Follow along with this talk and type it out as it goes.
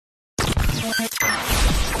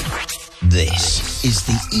This is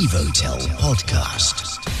the Evotel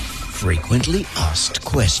podcast. Frequently asked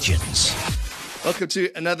questions. Welcome to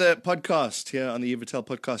another podcast here on the Evotel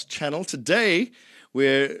podcast channel. Today,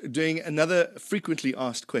 we're doing another frequently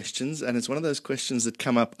asked questions, and it's one of those questions that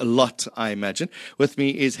come up a lot, I imagine. With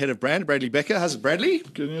me is Head of Brand, Bradley Bekker. How's it, Bradley?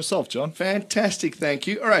 Good on yourself, John. Fantastic, thank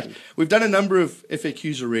you. All right, we've done a number of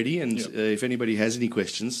FAQs already, and if anybody has any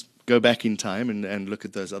questions, go back in time and look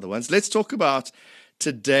at those other ones. Let's talk about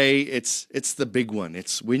today. It's the big one.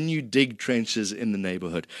 It's when you dig trenches in the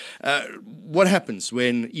neighborhood. What happens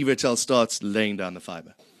when Evotel starts laying down the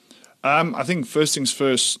fiber? I think first things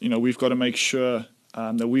first, we've got to make sure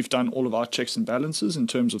that we've done all of our checks and balances in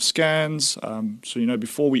terms of scans. So,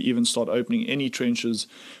 before we even start opening any trenches,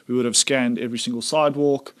 we would have scanned every single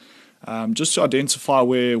sidewalk, just to identify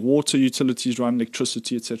where water utilities run,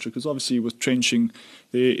 electricity, etc. Because obviously with trenching,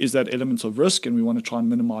 there is that element of risk, and we want to try and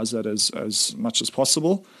minimize that as much as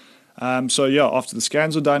possible. After the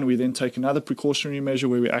scans are done, we then take another precautionary measure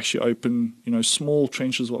where we actually open, small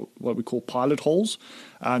trenches, what we call pilot holes,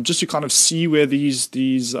 just to kind of see where these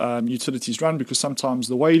utilities run, because sometimes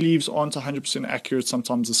the way leaves aren't 100% accurate,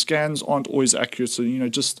 sometimes the scans aren't always accurate. So,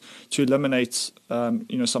 just to eliminate,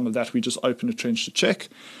 some of that, we just open a trench to check.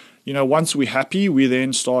 Once we're happy, we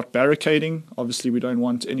then start barricading. Obviously, we don't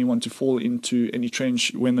want anyone to fall into any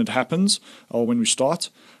trench when it happens or when we start.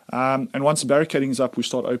 And once the barricading is up, we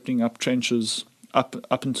start opening up trenches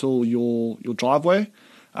up until your driveway.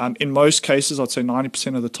 In most cases, I'd say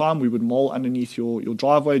 90% of the time, we would mole underneath your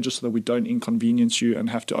driveway just so that we don't inconvenience you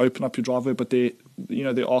and have to open up your driveway. But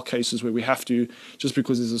there are cases where we have to, just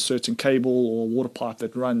because there's a certain cable or water pipe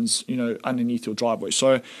that runs, underneath your driveway.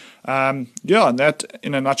 So, and that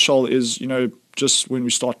in a nutshell is, just when we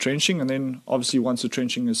start trenching. And then obviously once the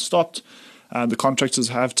trenching is stopped, the contractors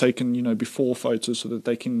have taken, before photos so that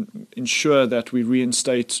they can ensure that we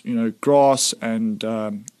reinstate, grass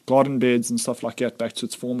and garden beds and stuff like that back to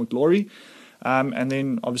its former glory. And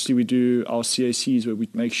then obviously we do our CACs where we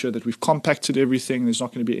make sure that we've compacted everything. There's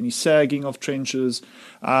not going to be any sagging of trenches.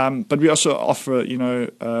 But we also offer,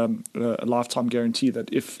 a lifetime guarantee that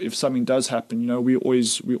if something does happen, we're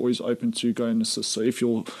always open to go and assist. So if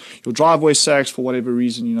your driveway sags for whatever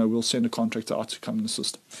reason, we'll send a contractor out to come and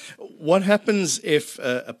assist. What happens if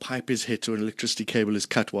a pipe is hit or an electricity cable is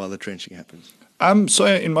cut while the trenching happens? So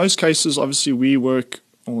in most cases, obviously we work,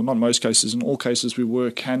 or not most cases, in all cases, we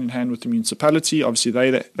work hand in hand with the municipality. Obviously,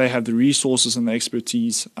 they have the resources and the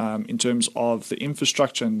expertise in terms of the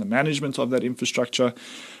infrastructure and the management of that infrastructure.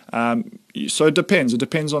 So it depends. It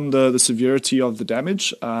depends on the severity of the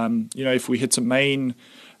damage. If we hit a main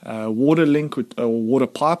water link or water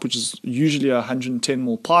pipe, which is usually a 110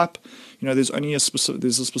 mil pipe, there's only a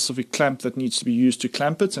specific clamp that needs to be used to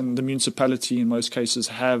clamp it, and the municipality in most cases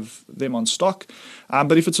have them on stock.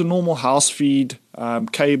 But if it's a normal house feed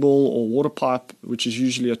cable or water pipe, which is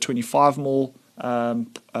usually a 25 mil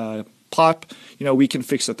pipe, we can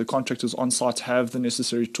fix that. The contractors on site have the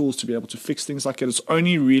necessary tools to be able to fix things like that. It's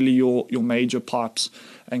only really your major pipes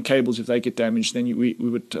and cables. If they get damaged, then we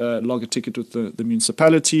would log a ticket with the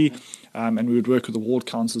municipality, and we would work with the ward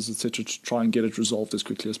councils, etc., to try and get it resolved as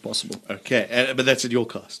quickly as possible. Okay, but that's at your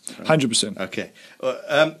cost, right? 100%. Okay.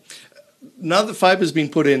 Now the fiber's been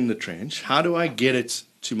put in the trench, how do I get it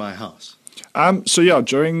to my house?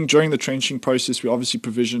 During the trenching process, we obviously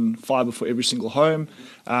provision fiber for every single home.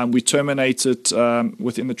 We terminate it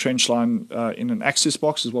within the trench line in an access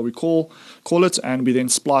box, is what we call it, and we then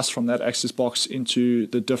splice from that access box into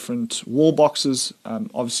the different wall boxes.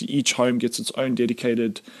 Obviously, each home gets its own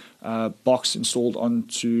dedicated box installed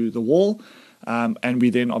onto the wall, and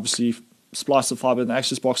we then obviously splice the fiber in the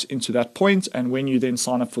access box into that point. And when you then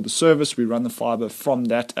sign up for the service, we run the fiber from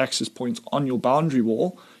that access point on your boundary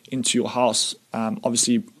wall into your house,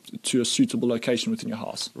 obviously to a suitable location within your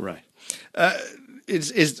house. Right.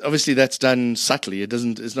 It's obviously that's done subtly.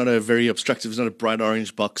 It's not a very obstructive. It's not a bright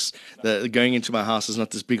orange box. Going into my house is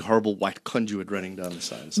not this big horrible white conduit running down the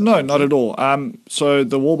side. No, not at all. So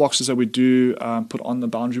the wall boxes that we do put on the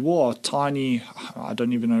boundary wall are tiny. I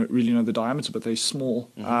don't even really know the diameter, but they're small.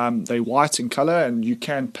 Mm-hmm. They're white in color, and you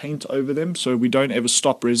can paint over them. So we don't ever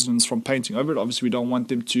stop residents from painting over it. Obviously, we don't want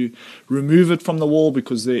them to remove it from the wall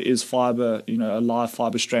because there is fiber, a live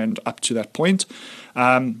fiber strand up to that point.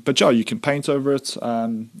 But you can paint over it.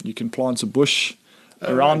 You can plant a bush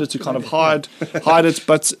around it to kind of hide it.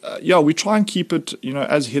 But we try and keep it,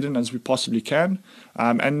 as hidden as we possibly can.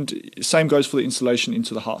 And same goes for the installation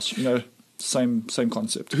into the house. Same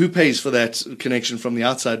concept. Who pays for that connection from the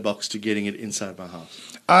outside box to getting it inside my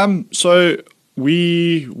house? So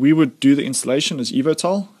We would do the installation as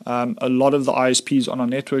Evotel. A lot of the ISPs on our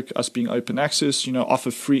network, us being open access,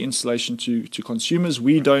 offer free installation to consumers.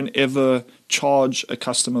 We don't ever charge a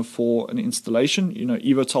customer for an installation.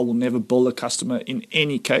 Evotel will never bill a customer in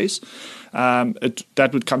any case. That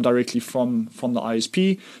would come directly from the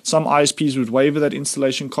ISP. Some ISPs would waiver that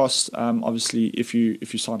installation cost, obviously, if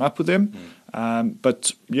you sign up with them.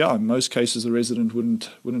 But yeah, in most cases, the resident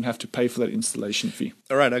wouldn't have to pay for that installation fee.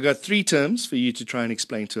 All right, I got 3 terms for you to try and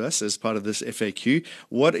explain to us as part of this FAQ.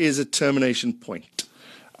 What is a termination point?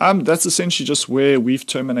 That's essentially just where we've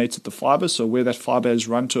terminated the fiber, so where that fiber has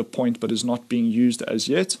run to a point but is not being used as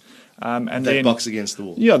yet. And that then box against the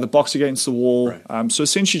wall. Yeah, the box against the wall. Right. So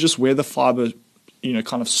essentially just where the fiber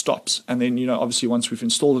kind of stops. And then, obviously once we've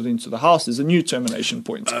installed it into the house, there's a new termination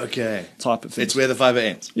point. Okay. Type of thing. It's where the fiber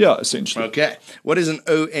ends. Yeah, essentially. Okay. What is an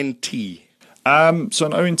ONT? So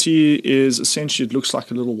an ONT is essentially, it looks like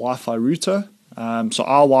a little Wi-Fi router. So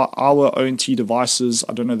our ONT devices,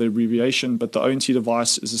 I don't know the abbreviation, but the ONT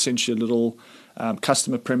device is essentially a little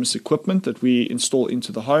customer premise equipment that we install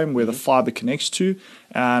into the home where the fiber connects to.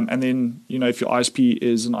 And then, if your ISP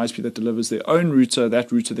is an ISP that delivers their own router,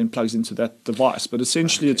 that router then plugs into that device. But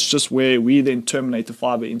essentially, it's just where we then terminate the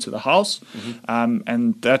fiber into the house.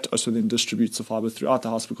 And that also then distributes the fiber throughout the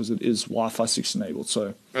house because it is Wi-Fi 6 enabled.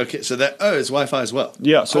 So okay, so it's Wi-Fi as well?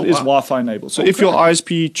 Yeah, so it is Wi-Fi enabled. So if your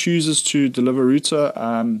ISP chooses to deliver a router,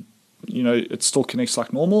 it still connects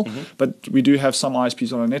like normal, but we do have some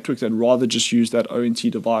ISPs on our network that rather just use that ONT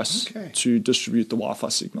device to distribute the Wi-Fi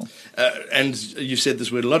signal. And you've said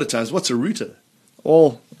this word a lot of times. What's a router?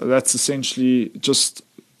 Well, that's essentially just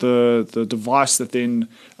the device that then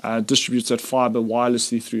distributes that fiber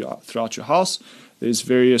wirelessly throughout your house. There's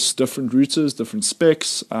various different routers, different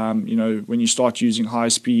specs. When you start using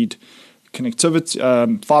high-speed connectivity,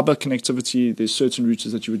 fiber connectivity, there's certain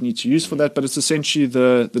routers that you would need to use for that, but it's essentially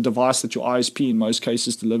the device that your ISP in most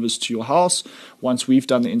cases delivers to your house once we've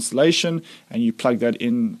done the installation, and you plug that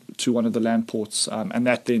in to one of the LAN ports, and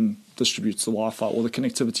that then distributes the Wi-Fi or the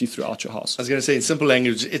connectivity throughout your house. I was going to say, in simple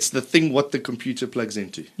language, it's the thing what the computer plugs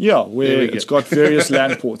into. Yeah, where it's got various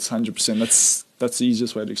LAN ports, 100%. That's the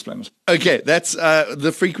easiest way to explain it. Okay, that's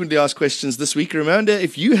the frequently asked questions this week. Reminder,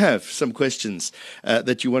 if you have some questions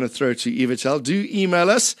that you want to throw to Evotel, do email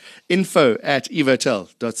us.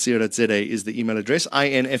 info@evotel.co.za is the email address.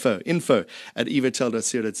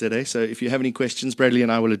 info@evotel.co.za. So if you have any questions, Bradley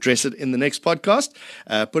and I will address it in the next podcast.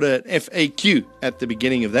 Put an FAQ at the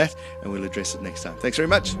beginning of that, and we'll address it next time. Thanks very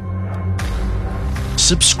much.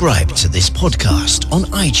 Subscribe to this podcast on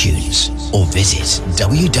iTunes or visit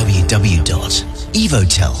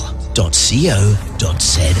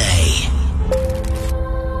www.evotel.co.za.